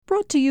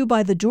brought to you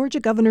by the Georgia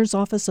Governor's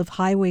Office of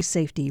Highway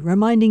Safety,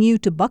 reminding you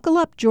to buckle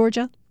up,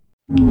 Georgia.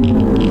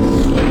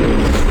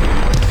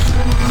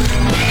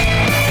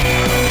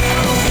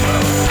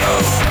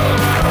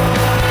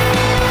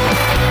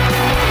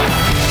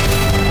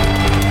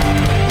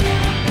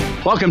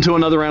 Welcome to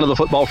another round of the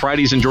Football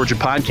Fridays in Georgia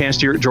podcast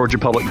here at Georgia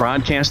Public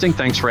Broadcasting.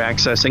 Thanks for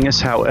accessing us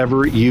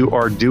however you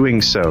are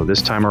doing so.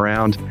 This time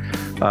around,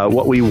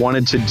 what we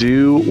wanted to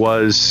do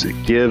was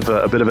give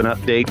a bit of an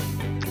update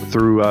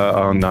through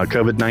on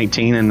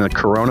COVID-19 and the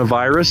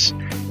coronavirus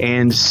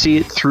and see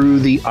it through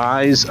the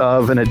eyes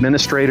of an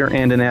administrator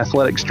and an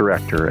athletics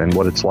director and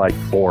what it's like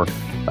for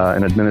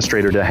an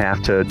administrator to have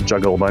to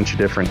juggle a bunch of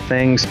different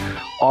things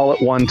all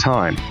at one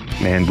time.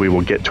 And we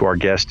will get to our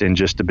guest in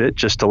just a bit.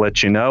 Just to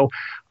let you know,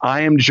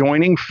 I am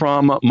joining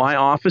from my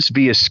office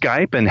via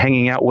Skype, and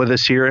hanging out with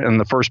us here in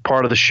the first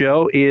part of the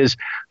show is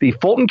the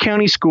Fulton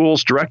County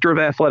Schools Director of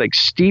Athletics,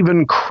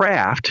 Stephen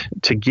Kraft,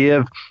 to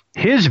give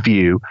his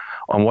view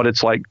on what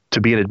it's like to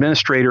be an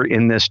administrator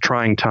in this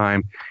trying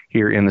time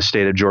here in the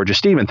state of Georgia.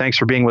 Stephen, thanks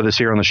for being with us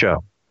here on the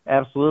show.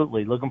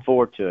 Absolutely. Looking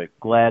forward to it.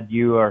 Glad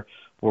you were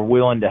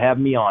willing to have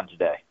me on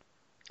today.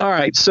 All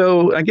right.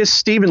 So I guess,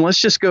 Stephen, let's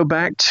just go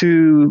back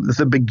to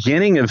the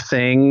beginning of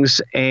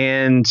things.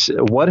 And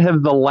what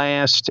have the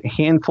last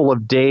handful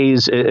of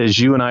days, as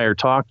you and I are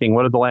talking,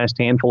 what have the last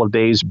handful of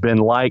days been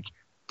like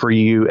for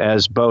you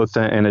as both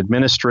an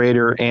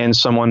administrator and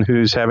someone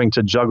who's having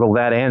to juggle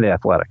that and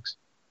athletics?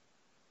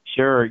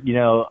 Sure.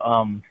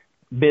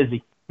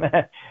 Busy.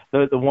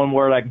 The one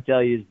word I can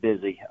tell you is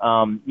busy.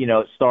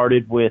 It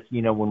started with,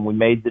 when we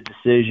made the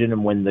decision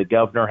and when the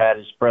governor had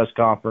his press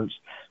conference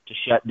to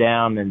shut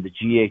down and the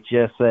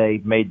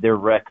GHSA made their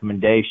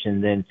recommendation,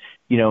 then,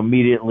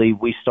 immediately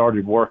we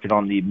started working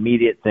on the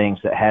immediate things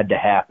that had to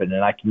happen.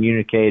 And I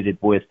communicated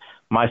with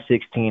my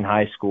 16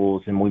 high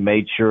schools, and we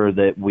made sure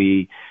that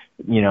we,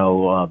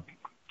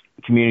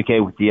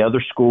 communicate with the other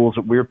schools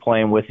that we were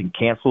playing with and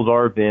canceled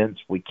our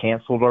events. We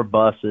canceled our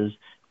buses.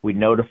 We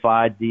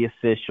notified the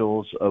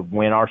officials of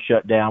when our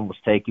shutdown was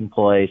taking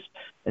place.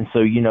 And so,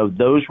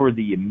 those were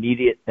the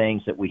immediate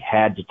things that we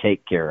had to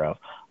take care of.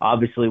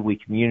 Obviously, we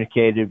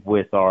communicated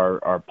with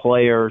our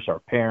players, our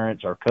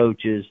parents, our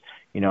coaches,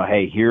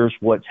 hey, here's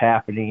what's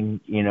happening.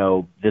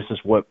 This is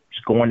what's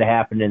going to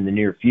happen in the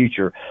near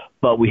future.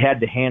 But we had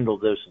to handle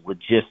the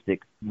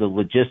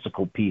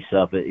logistical piece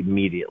of it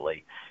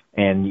immediately.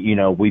 And,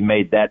 we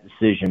made that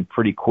decision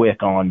pretty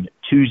quick on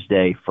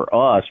Tuesday for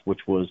us,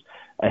 which was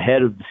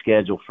ahead of the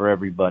schedule for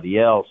everybody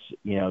else,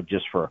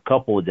 just for a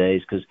couple of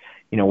days because,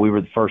 we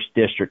were the first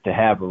district to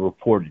have a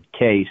reported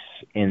case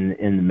in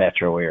the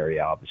metro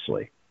area,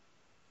 obviously.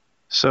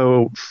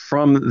 So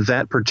from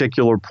that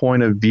particular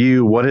point of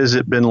view, what has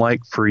it been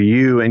like for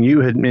you? And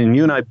you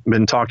and I have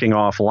been talking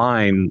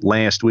offline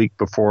last week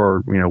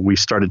before, we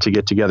started to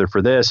get together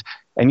for this.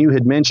 And you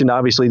had mentioned,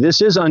 obviously,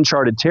 this is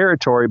uncharted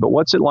territory, but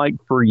what's it like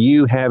for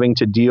you having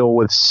to deal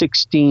with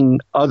 16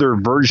 other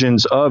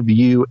versions of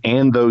you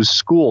and those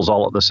schools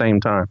all at the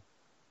same time?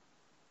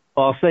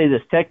 Well, I'll say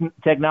this,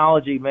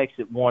 technology makes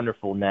it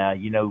wonderful now.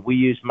 We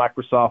use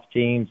Microsoft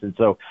Teams, and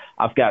so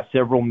I've got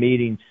several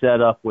meetings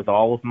set up with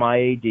all of my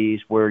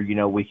ADs where,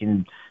 we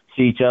can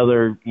see each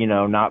other,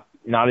 not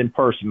in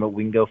person, but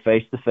we can go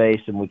face to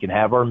face and we can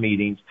have our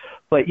meetings.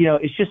 But,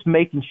 it's just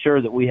making sure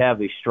that we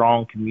have a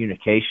strong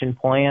communication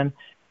plan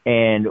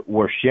and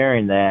we're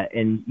sharing that.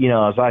 And,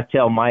 as I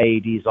tell my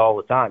ADs all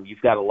the time,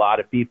 you've got a lot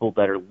of people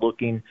that are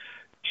looking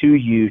to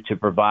you to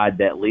provide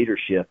that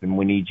leadership, and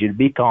we need you to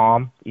be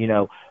calm.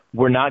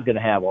 We're not going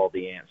to have all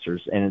the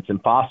answers, and it's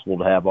impossible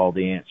to have all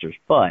the answers.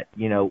 But,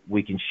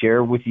 we can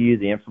share with you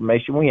the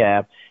information we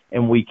have,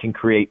 and we can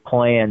create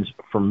plans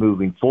for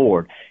moving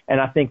forward. And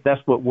I think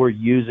that's what we're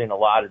using a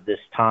lot of this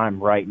time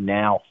right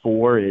now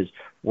for is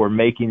we're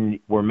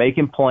making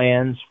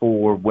plans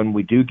for when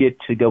we do get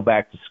to go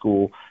back to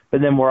school,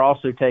 but then we're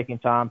also taking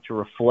time to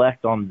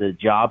reflect on the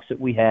jobs that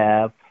we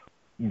have,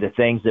 the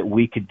things that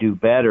we could do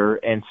better,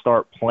 and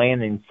start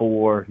planning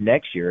for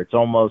next year. It's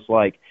almost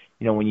like,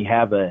 when you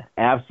have an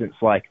absence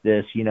like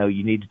this, you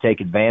need to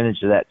take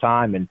advantage of that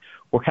time. And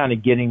we're kind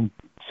of getting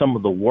some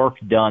of the work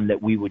done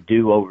that we would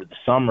do over the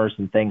summers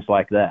and things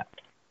like that.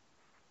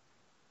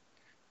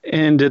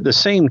 And at the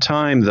same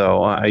time,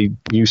 though,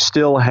 you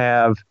still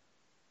have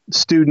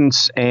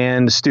students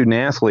and student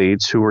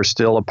athletes who are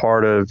still a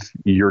part of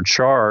your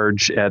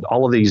charge at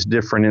all of these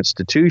different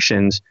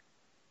institutions.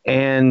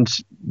 And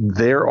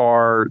there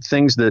are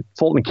things that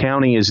Fulton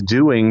County is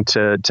doing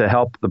to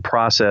help the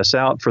process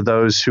out for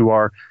those who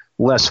are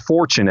less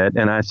fortunate.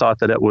 And I thought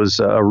that it was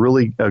a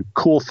really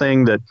cool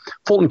thing that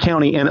Fulton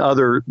County and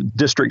other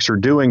districts are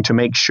doing to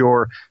make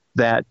sure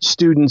that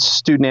students,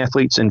 student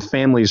athletes, and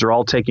families are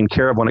all taken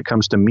care of when it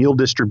comes to meal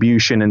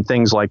distribution and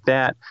things like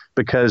that,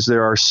 because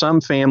there are some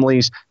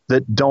families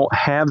that don't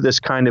have this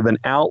kind of an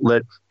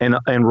outlet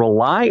and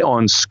rely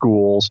on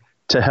schools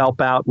to help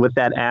out with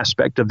that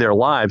aspect of their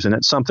lives. And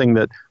it's something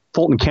that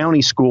Fulton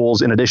County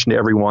Schools, in addition to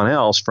everyone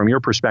else, from your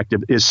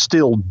perspective, is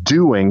still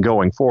doing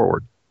going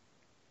forward.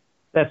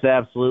 That's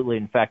absolutely.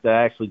 In fact,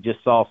 I actually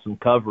just saw some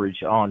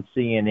coverage on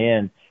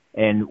CNN,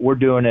 and we're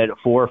doing it at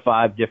 4 or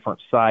 5 different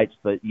sites.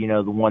 But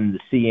the one the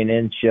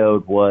CNN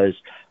showed was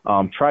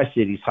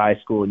Tri-Cities High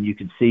School, and you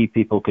could see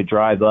people could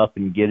drive up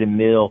and get a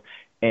meal.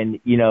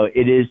 And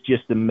it is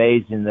just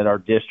amazing that our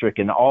district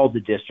and all the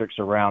districts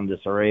around us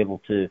are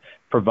able to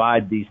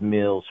provide these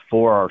meals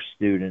for our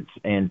students.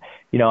 And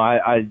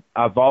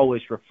I've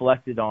always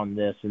reflected on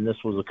this, and this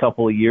was a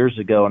couple of years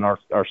ago, and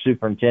our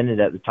superintendent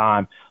at the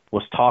time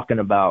was talking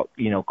about,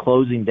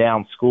 closing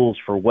down schools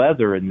for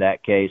weather in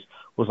that case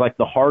was like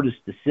the hardest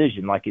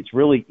decision. Like, it's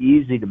really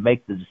easy to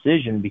make the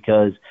decision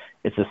because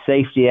it's a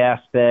safety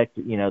aspect.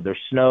 There's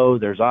snow,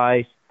 there's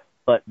ice.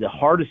 But the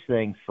hardest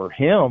thing for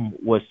him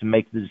was to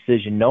make the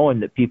decision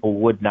knowing that people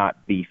would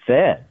not be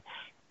fed.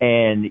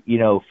 And,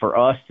 for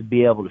us to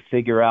be able to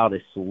figure out a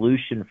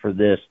solution for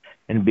this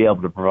and be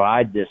able to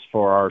provide this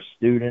for our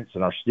students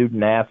and our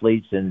student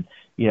athletes and,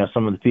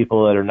 some of the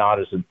people that are not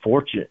as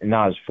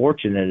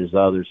fortunate as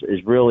others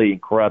is really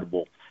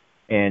incredible.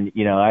 And,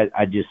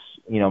 I just,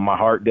 my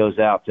heart goes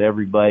out to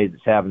everybody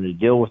that's having to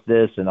deal with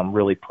this. And I'm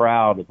really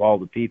proud of all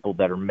the people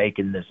that are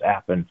making this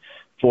happen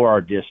for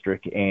our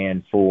district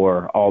and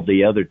for all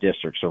the other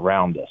districts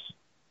around us.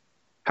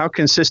 How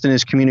consistent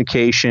is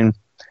communication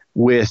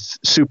with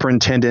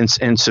superintendents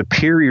and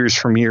superiors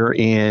from your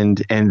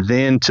end, and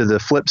then to the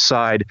flip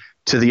side,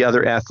 to the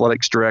other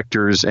athletics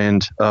directors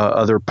and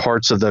other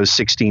parts of those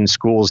 16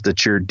 schools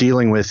that you're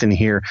dealing with in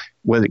here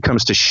when it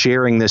comes to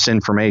sharing this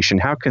information?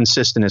 How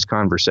consistent is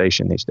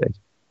conversation these days?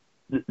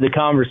 The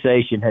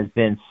conversation has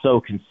been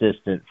so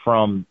consistent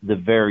from the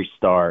very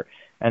start.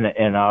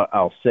 And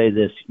I'll say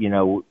this,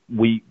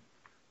 we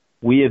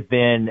have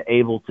been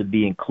able to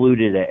be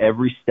included at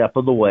every step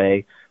of the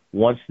way.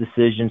 Once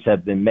decisions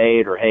have been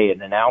made, or, hey,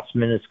 an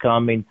announcement is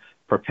coming,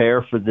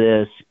 prepare for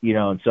this,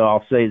 and so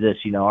I'll say this,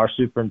 our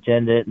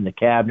superintendent and the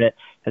cabinet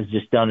has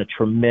just done a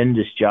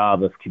tremendous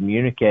job of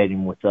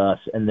communicating with us.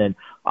 And then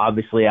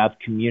obviously I've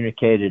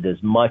communicated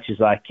as much as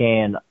I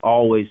can,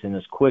 always and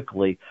as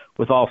quickly,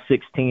 with all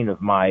 16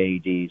 of my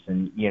ADs.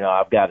 And,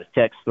 I've got a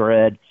text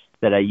thread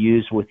that I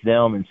use with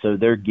them, and so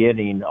they're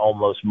getting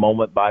almost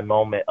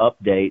moment-by-moment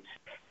updates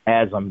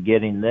as I'm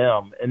getting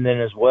them. And then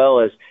as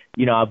well as,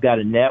 I've got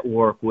a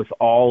network with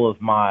all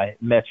of my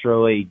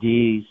Metro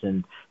ADs,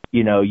 and,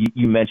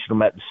 you mentioned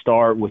them at the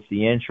start with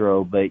the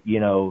intro, but,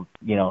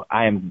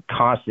 I am in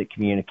constant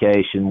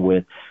communication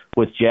with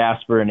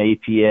Jasper and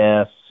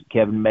APS,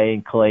 Kevin May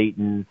and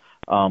Clayton,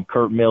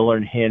 Kurt Miller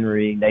and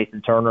Henry,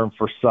 Nathan Turner and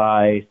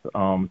Forsyth,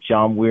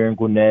 John Weir and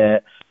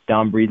Gwinnett,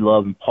 Don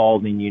Breedlove and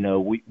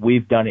Paulding.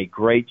 We've done a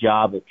great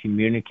job of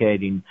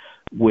communicating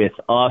with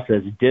us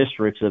as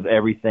districts of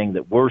everything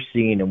that we're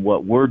seeing and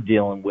what we're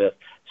dealing with,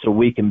 so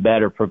we can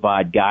better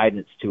provide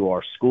guidance to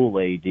our school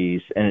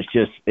ADs. And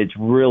it's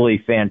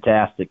really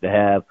fantastic to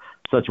have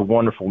such a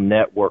wonderful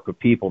network of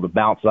people to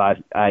bounce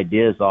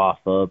ideas off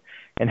of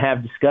and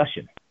have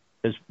discussion,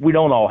 because we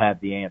don't all have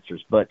the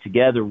answers, but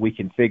together we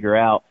can figure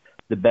out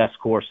the best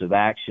course of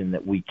action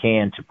that we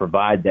can to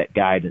provide that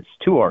guidance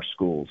to our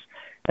schools.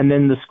 And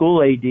then the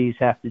school ADs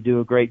have to do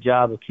a great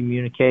job of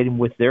communicating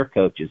with their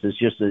coaches.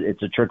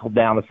 It's a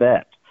trickle-down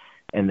effect.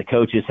 And the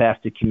coaches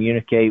have to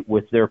communicate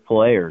with their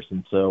players.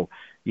 And so,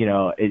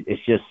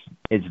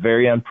 it's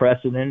very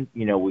unprecedented.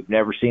 We've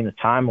never seen a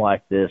time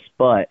like this,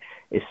 but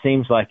it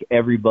seems like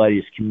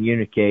everybody's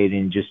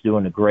communicating, just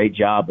doing a great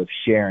job of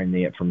sharing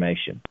the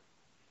information.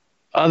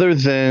 Other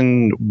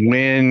than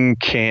when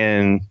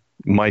can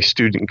my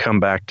student come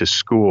back to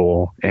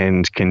school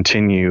and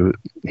continue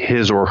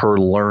his or her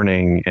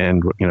learning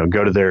and,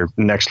 go to their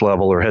next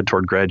level or head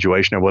toward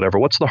graduation or whatever,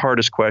 what's the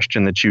hardest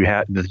question that you've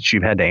had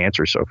to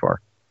answer so far?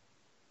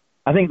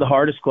 I think the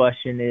hardest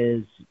question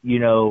is,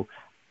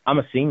 I'm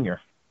a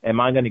senior. Am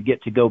I going to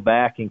get to go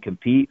back and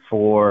compete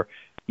for,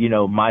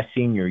 my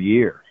senior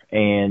year?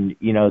 And,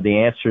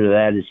 the answer to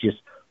that is just,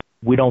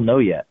 we don't know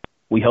yet.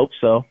 We hope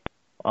so.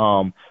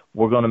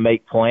 We're going to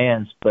make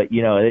plans, but,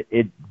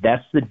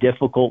 that's the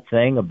difficult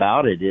thing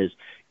about it is,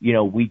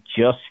 we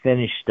just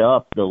finished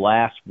up the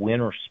last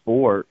winter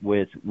sport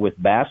with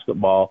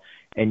basketball,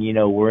 and,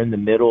 we're in the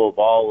middle of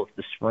all of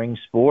the spring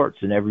sports,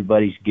 and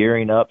everybody's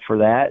gearing up for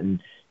that.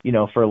 And,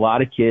 for a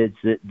lot of kids,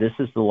 this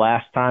is the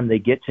last time they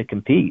get to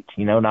compete.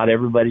 Not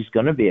everybody's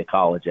going to be a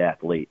college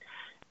athlete.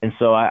 And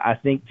so I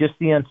think just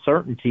the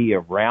uncertainty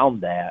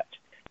around that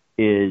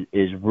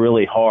is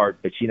really hard.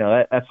 But,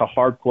 that's a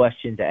hard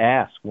question to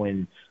ask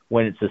when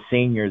it's a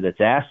senior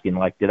that's asking,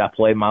 like, did I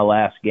play my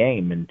last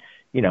game? And,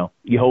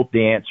 you hope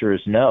the answer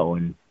is no.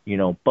 And,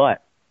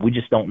 but we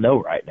just don't know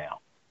right now.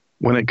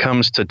 When it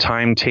comes to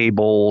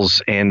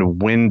timetables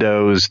and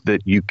windows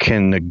that you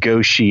can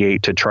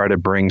negotiate to try to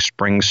bring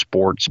spring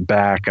sports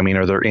back,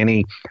 are there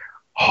any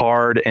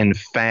hard and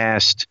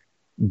fast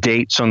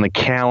dates on the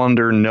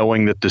calendar,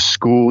 knowing that the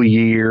school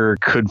year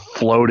could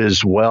float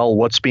as well?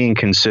 What's being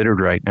considered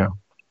right now?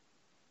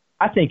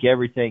 I think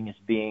everything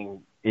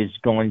is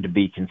going to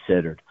be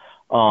considered.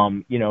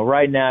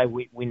 Right now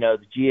we know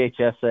the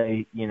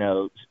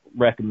GHSA,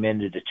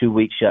 recommended a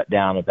 2-week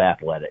shutdown of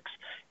athletics.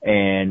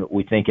 And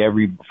we think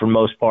for the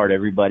most part,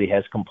 everybody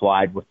has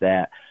complied with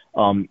that.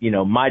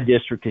 My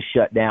district is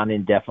shut down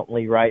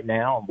indefinitely right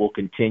now, and we'll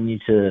continue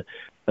to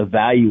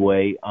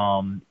evaluate.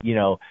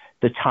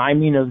 The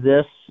timing of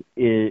this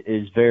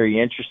is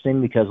very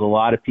interesting because a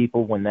lot of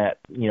people, when the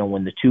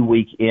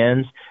 2-week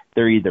ends,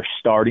 they're either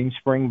starting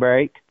spring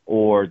break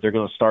or they're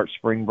going to start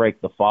spring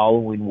break the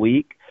following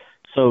week.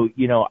 So,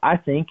 I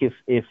think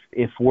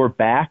if we're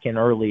back in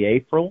early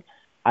April,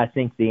 I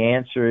think the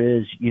answer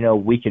is,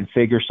 we can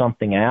figure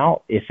something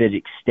out. If it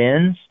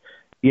extends,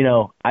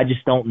 I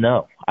just don't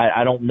know.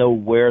 I don't know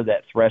where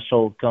that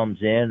threshold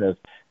comes in of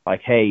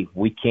like, hey,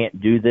 we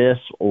can't do this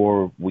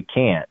or we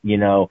can't.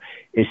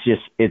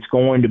 It's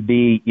going to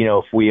be,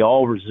 if we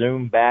all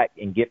resume back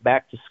and get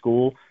back to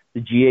school,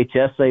 the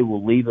GHSA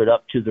will leave it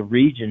up to the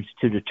regions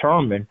to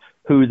determine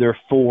who their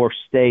 4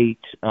 state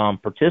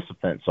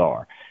participants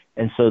are.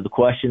 And so the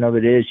question of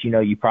it is,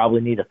 you probably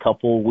need a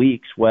couple of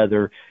weeks,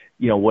 whether,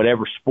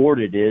 whatever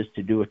sport it is,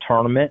 to do a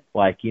tournament.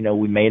 Like,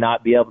 we may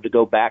not be able to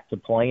go back to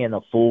playing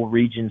a full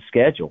region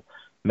schedule.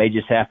 May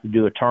just have to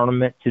do a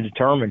tournament to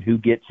determine who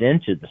gets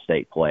into the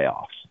state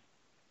playoffs.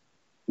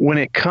 When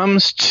it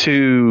comes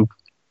to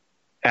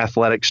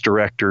athletics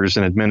directors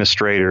and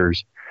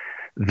administrators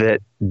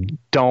that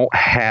don't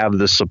have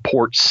the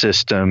support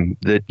system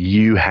that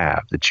you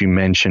have, that you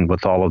mentioned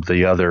with all of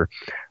the other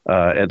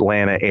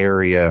Atlanta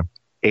area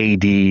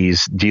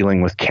ADs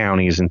dealing with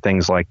counties and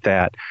things like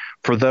that,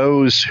 for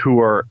those who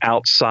are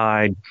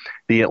outside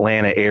the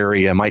Atlanta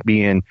area, might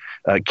be in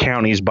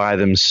counties by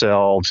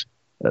themselves,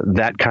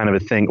 that kind of a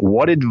thing,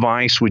 what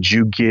advice would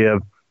you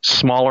give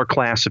smaller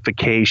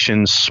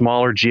classifications,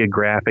 smaller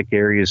geographic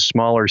areas,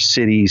 smaller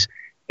cities,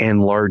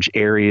 and large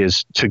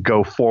areas to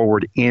go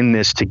forward in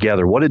this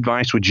together? What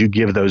advice would you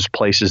give those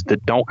places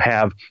that don't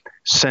have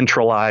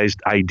centralized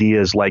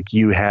ideas like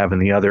you have in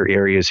the other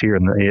areas here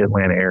in the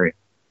Atlanta area?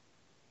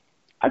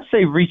 I'd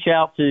say reach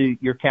out to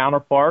your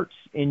counterparts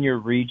in your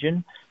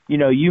region.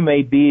 You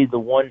may be the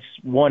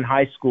one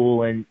high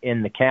school in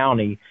the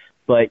county,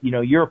 but,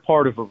 you're a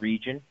part of a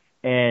region,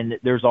 and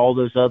there's all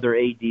those other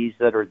ADs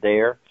that are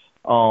there.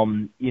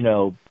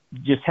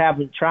 Just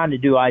trying to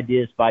do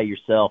ideas by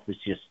yourself is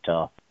just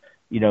tough.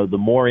 The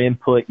more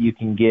input you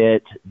can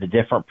get, the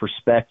different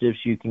perspectives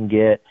you can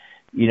get,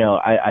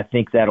 I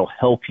think that'll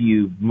help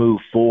you move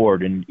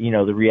forward. And,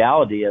 the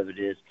reality of it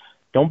is,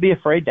 don't be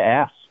afraid to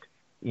ask.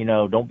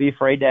 Don't be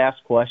afraid to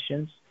ask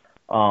questions.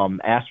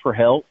 Ask for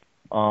help.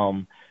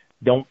 Don't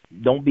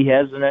be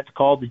hesitant to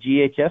call the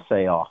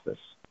GHSA office.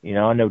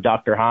 I know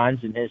Dr. Hines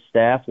and his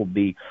staff will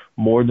be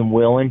more than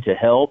willing to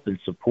help and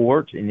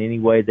support in any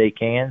way they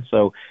can.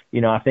 So,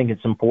 I think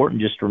it's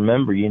important just to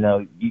remember,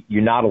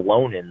 you're not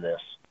alone in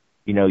this.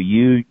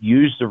 You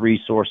use the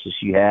resources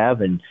you have,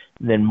 and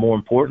then more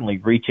importantly,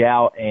 reach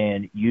out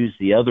and use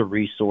the other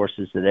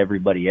resources that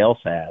everybody else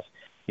has.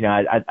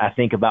 I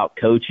think about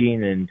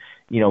coaching and,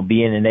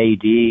 being an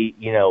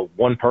AD,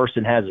 one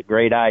person has a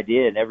great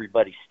idea and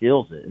everybody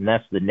steals it. And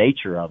that's the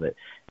nature of it.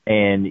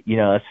 And,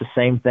 that's the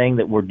same thing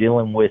that we're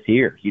dealing with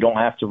here. You don't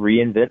have to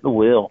reinvent the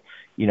wheel.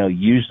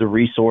 Use the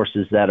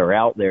resources that are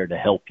out there to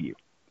help you.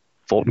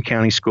 Fulton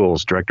County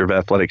Schools Director of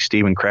Athletics,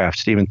 Stephen Kraft.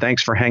 Stephen,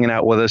 thanks for hanging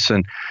out with us.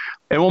 And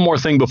one more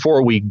thing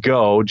before we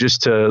go,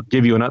 just to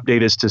give you an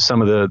update as to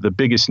some of the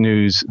biggest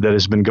news that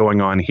has been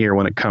going on here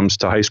when it comes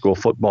to high school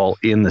football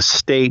in the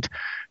state.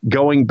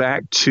 Going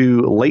back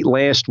to late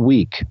last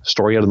week,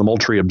 story out of the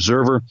Moultrie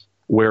Observer,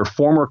 where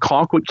former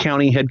Colquitt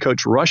County head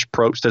coach Rush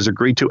Probst has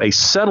agreed to a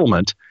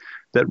settlement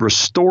that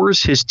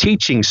restores his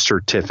teaching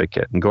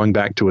certificate. And going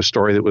back to a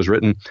story that was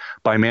written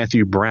by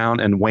Matthew Brown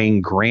and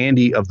Wayne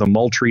Grandy of the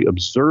Moultrie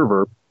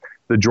Observer,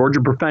 the Georgia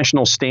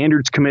Professional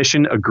Standards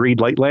Commission agreed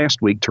late last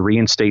week to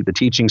reinstate the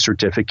teaching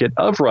certificate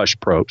of Rush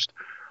Probst.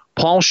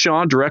 Paul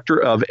Shaw,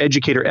 Director of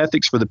Educator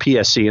Ethics for the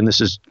PSC, and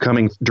this is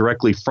coming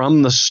directly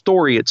from the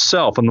story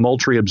itself in the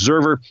Moultrie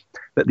Observer,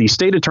 that the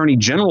State Attorney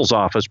General's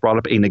office brought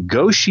up a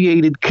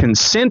negotiated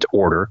consent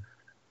order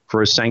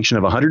for a sanction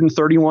of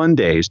 131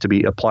 days to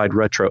be applied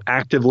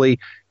retroactively.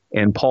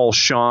 And Paul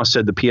Shaw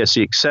said the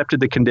PSC accepted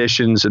the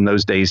conditions, and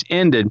those days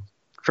ended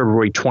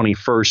February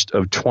 21st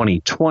of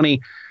 2020.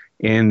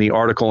 In the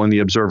article in the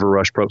Observer,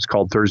 Rush Probst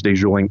called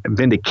Thursday's ruling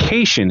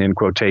vindication, in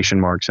quotation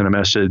marks, in a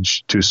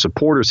message to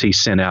supporters he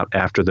sent out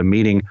after the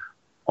meeting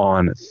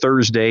on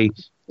Thursday.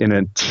 In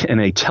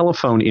a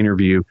telephone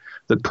interview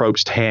that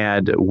Probst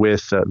had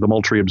with the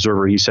Moultrie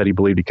Observer, he said he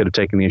believed he could have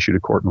taken the issue to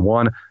court and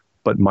won,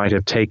 but might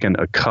have taken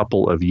a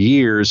couple of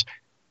years.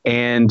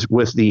 And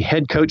with the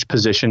head coach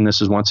position,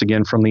 this is once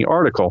again from the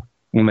article,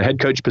 when the head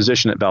coach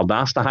position at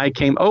Valdosta High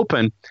came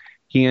open,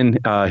 he and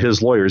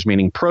his lawyers,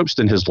 meaning Probst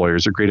and his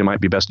lawyers, agreed it might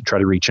be best to try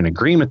to reach an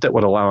agreement that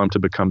would allow him to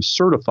become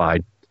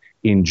certified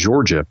in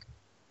Georgia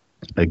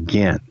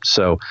again.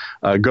 So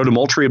go to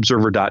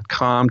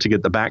MoultrieObserver.com to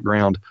get the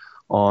background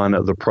on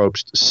the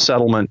Probst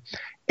settlement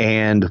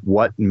and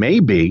what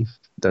may be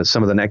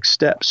some of the next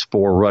steps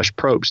for Rush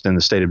Probst in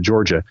the state of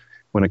Georgia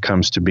when it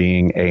comes to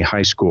being a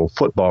high school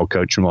football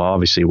coach. And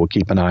we'll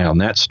keep an eye on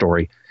that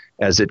story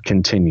as it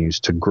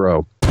continues to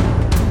grow.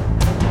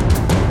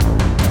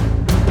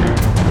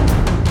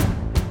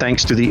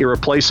 Thanks to the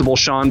irreplaceable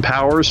Sean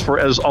Powers for,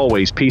 as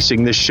always,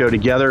 piecing this show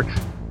together.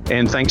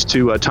 And thanks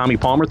to Tommy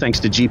Palmer, thanks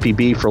to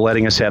GPB for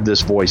letting us have this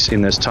voice in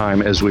this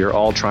time as we are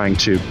all trying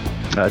to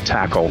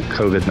tackle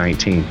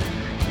COVID-19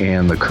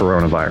 and the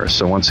coronavirus.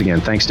 So once again,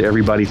 thanks to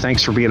everybody.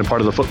 Thanks for being a part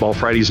of the Football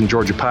Fridays in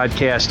Georgia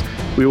podcast.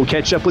 We will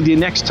catch up with you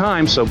next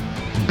time. So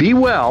be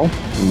well,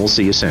 and we'll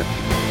see you soon.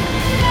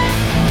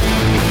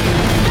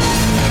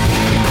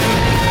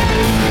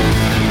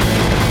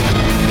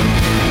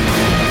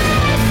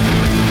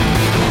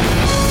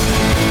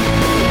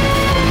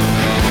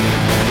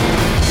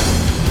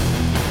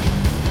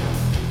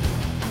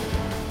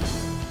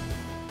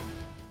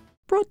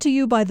 Brought to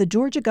you by the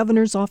Georgia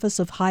Governor's Office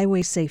of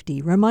Highway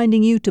Safety,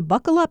 reminding you to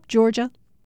buckle up, Georgia.